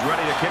like he's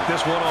ready to kick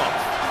this one off.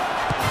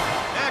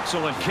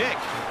 Excellent kick.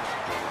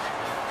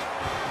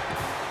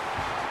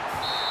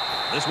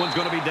 This one's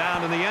going to be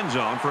down in the end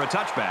zone for a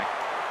touchback.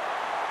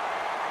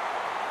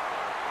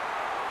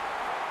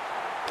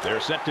 They're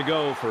set to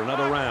go for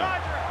another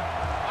round.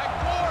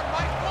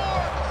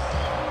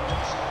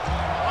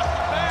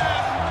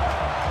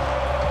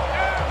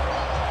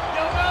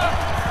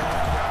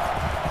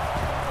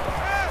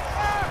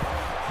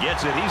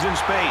 Gets it. He's in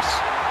space.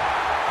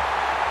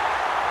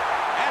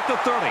 At the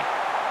 30.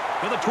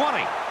 To the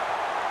 20.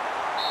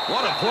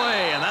 What a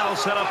play, and that'll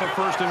set up a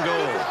 1st and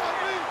goal.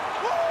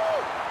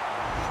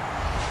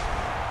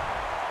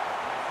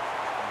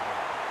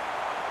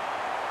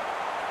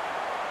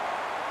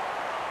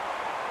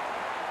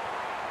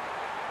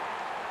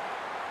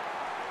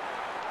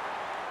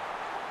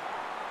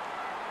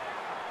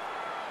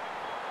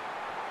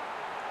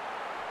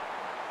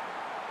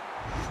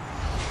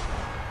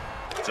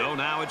 So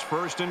now it's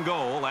 1st and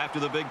goal after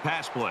the big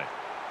pass play.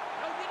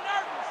 Don't get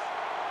nervous.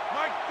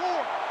 Mike 4.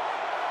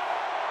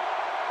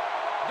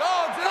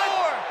 Dogs in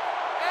order.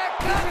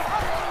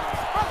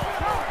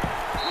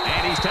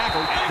 And he's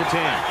tackled at the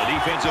 10. The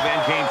defensive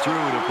end came through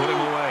to put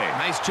him away.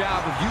 Nice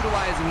job of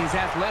utilizing his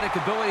athletic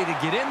ability to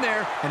get in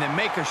there and then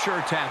make a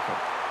sure tackle.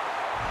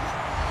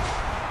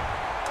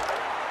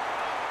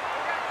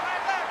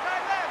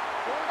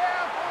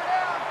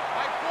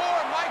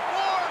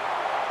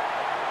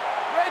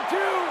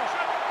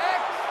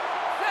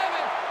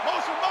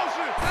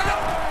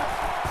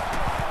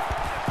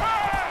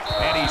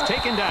 And he's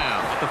taken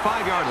down at the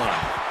 5-yard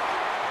line.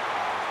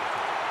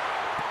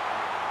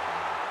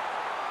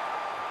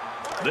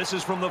 This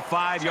is from the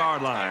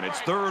 5-yard line. It's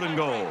 3rd and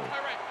goal.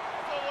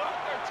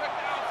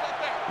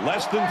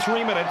 Less than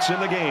 3 minutes in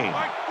the game.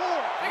 Here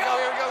we go.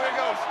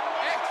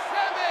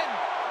 X7.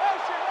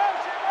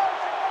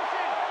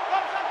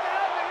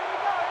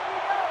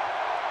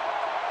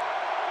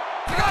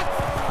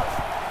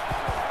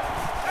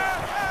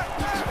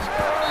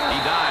 He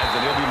dives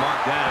and he'll be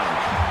marked down.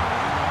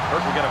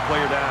 First we got a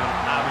player down,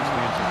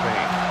 obviously in some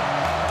pain.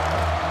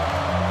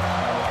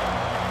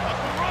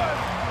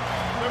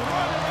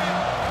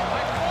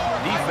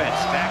 Defense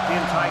stacked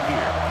in tight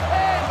here.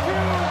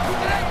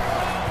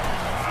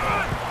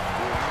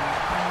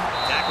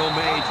 Tackle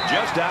made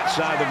just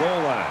outside the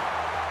goal line.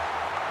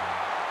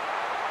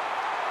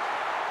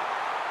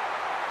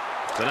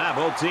 So now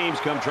both teams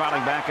come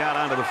trotting back out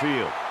onto the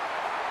field.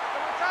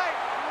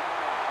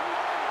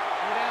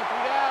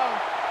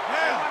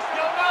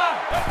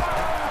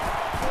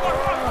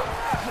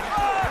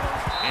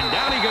 And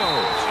down he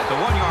goes at the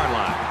 1-yard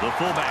line. The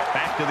fullback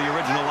back to the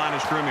original line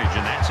of scrimmage,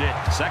 and that's it.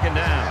 2nd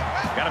down.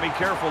 Got to be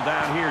careful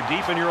down here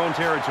deep in your own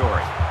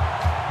territory.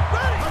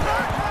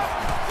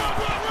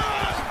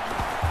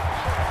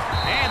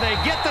 And they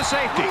get the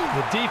safety.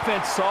 The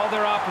defense saw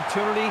their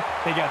opportunity.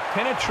 They got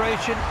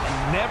penetration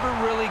and never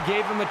really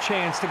gave them a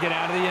chance to get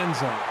out of the end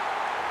zone.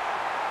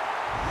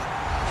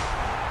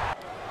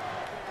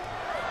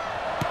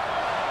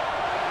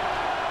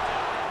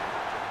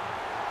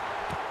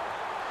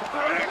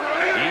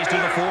 He's to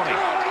the 40.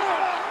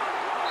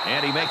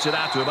 And he makes it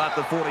out to about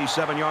the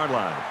 47-yard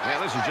line. Yeah,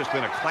 this has just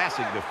been a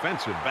classic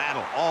defensive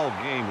battle all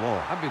game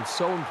long. I've been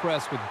so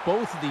impressed with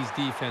both of these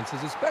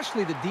defenses,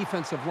 especially the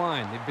defensive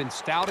line. They've been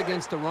stout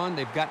against the run.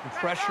 They've gotten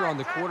pressure on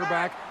the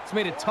quarterback. It's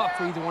made it tough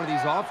for either one of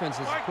these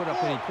offenses to put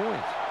up any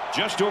points.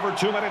 Just over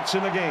 2 minutes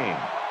in the game.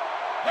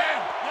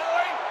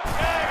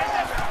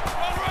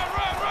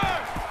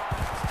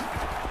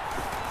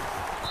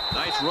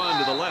 Nice run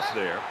to the left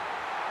there.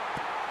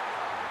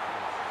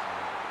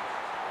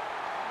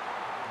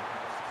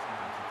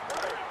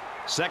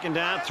 Second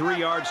down, 3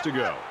 yards to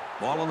go.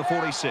 Ball on the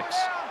 46.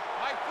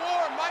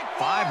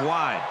 5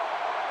 wide.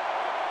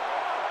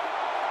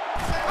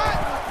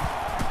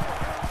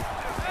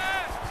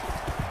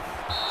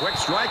 Quick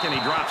strike, and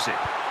he drops it.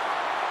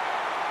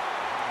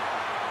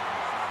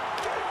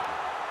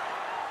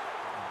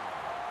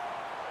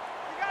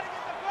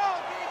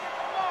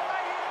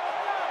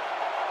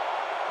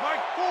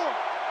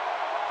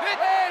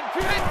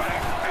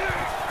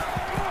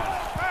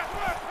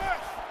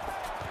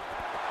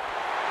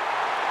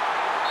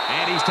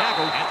 And he's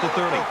tackled at the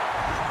 30.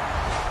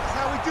 That's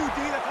how we do,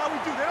 D. That's how we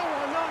do. They don't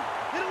want none.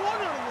 They don't want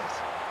none of this.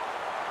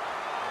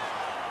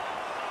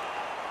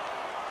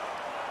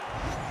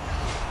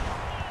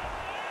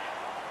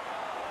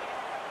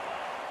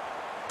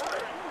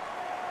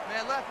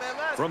 Man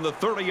left. From the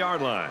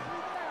 30-yard line.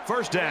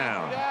 First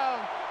down.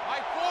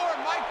 Mike 4.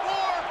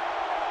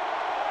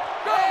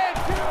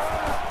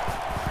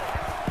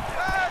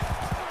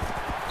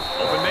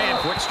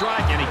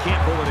 strike, and he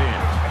can't pull it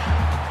in.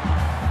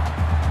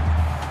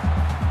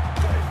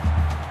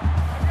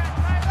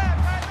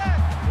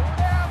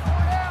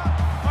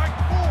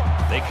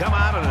 They come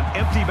out in an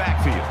empty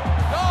backfield.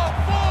 Go,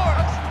 4.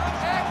 X,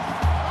 7.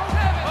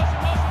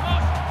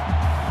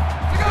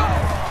 Go.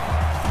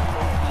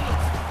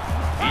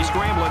 He's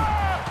scrambling.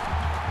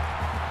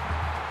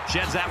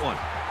 Sheds that one.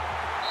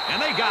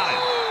 And they got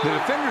it. The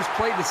defenders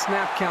played the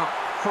snap count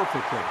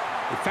perfectly.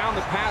 They found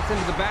the path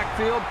into the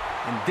backfield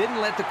and didn't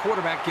let the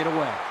quarterback get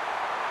away.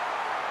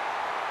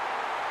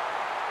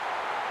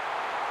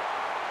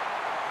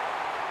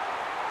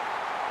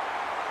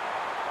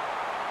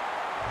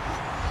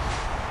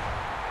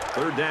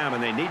 Third down,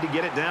 and they need to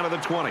get it down to the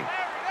 20. Mike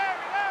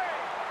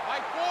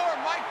 4.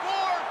 Mike 4.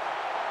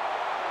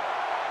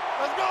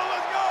 Let's go,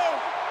 let's go.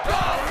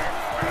 Go.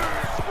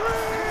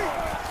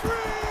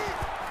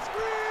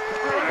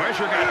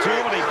 Pressure got to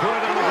him, and he put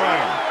it on the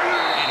ground.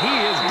 And he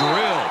is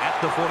drilled at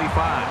the 45.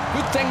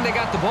 Good thing they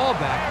got the ball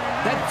back.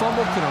 That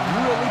fumble could have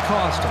really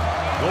cost them.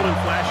 Golden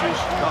Flashes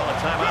call a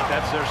timeout.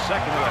 That's their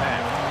second of the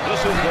half.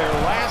 This is their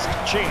last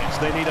chance.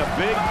 They need a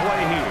big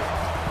play here.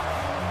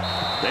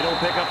 They don't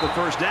pick up the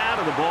first down,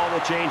 and the ball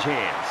will change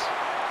hands.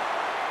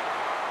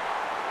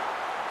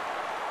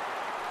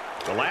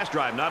 The last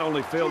drive not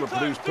only failed to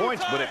produce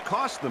points, but it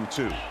cost them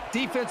 2.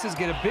 Defenses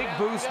get a big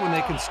boost when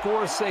they can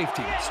score a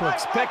safety, so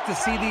expect to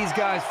see these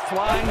guys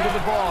flying to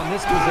the ball in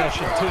this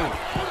possession, too.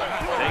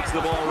 Takes the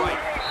ball right.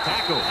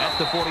 Tackle at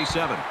the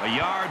 47. A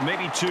yard,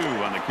 maybe 2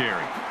 on the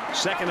carry.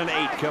 2nd and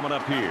 8 coming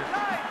up here.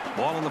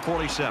 Ball on the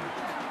 47.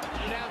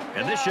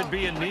 And this should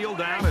be a kneel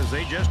down as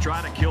they just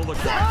try to kill the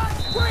clock.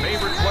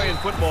 Favorite play in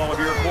football of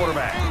your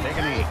quarterback. Take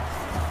a knee.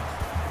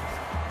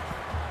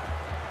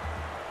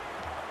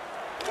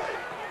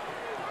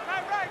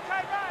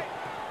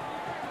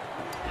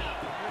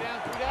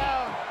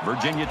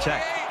 Virginia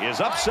Tech is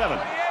up 7.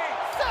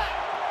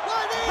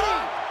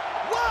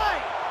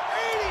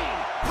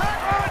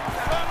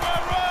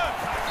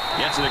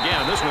 Gets it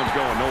again. This one's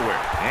going nowhere.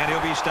 And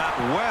he'll be stopped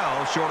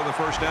well short of the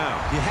first down.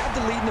 You have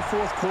the lead in the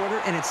fourth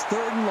quarter, and it's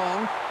 3rd and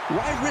long.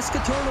 Why risk a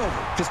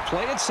turnover? Just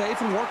play it safe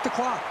and work the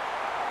clock.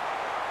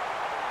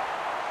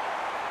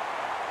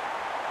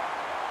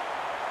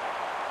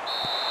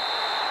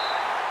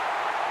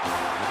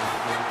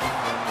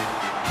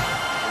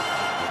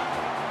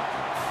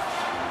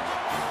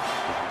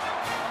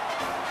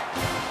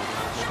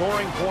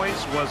 Scoring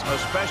points was a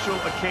special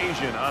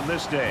occasion on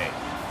this day.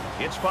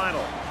 It's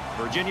final.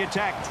 Virginia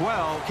Tech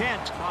 12,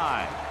 Kent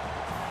 5.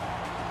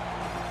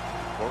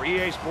 For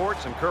EA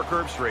Sports and Kirk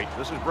Herbstreit,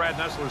 this is Brad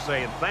Nessler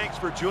saying thanks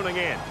for tuning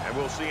in, and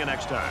we'll see you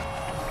next time.